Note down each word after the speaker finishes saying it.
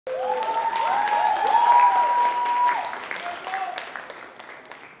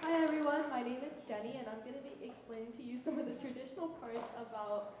I'm going to be explaining to you some of the traditional parts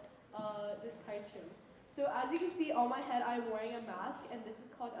about this taichung. So as you can see on my head, I'm wearing a mask, and this is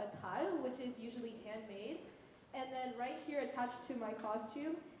called a tai, which is usually handmade. And then right here attached to my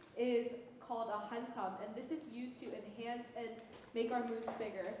costume is called a hansam, and this is used to enhance and make our moves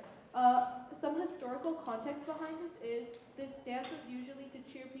bigger. Some historical context behind this dance was usually to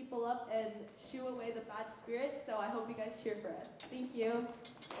cheer people up and shoo away the bad spirits, so I hope you guys cheer for us. Thank you.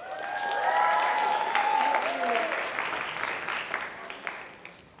 Thank you.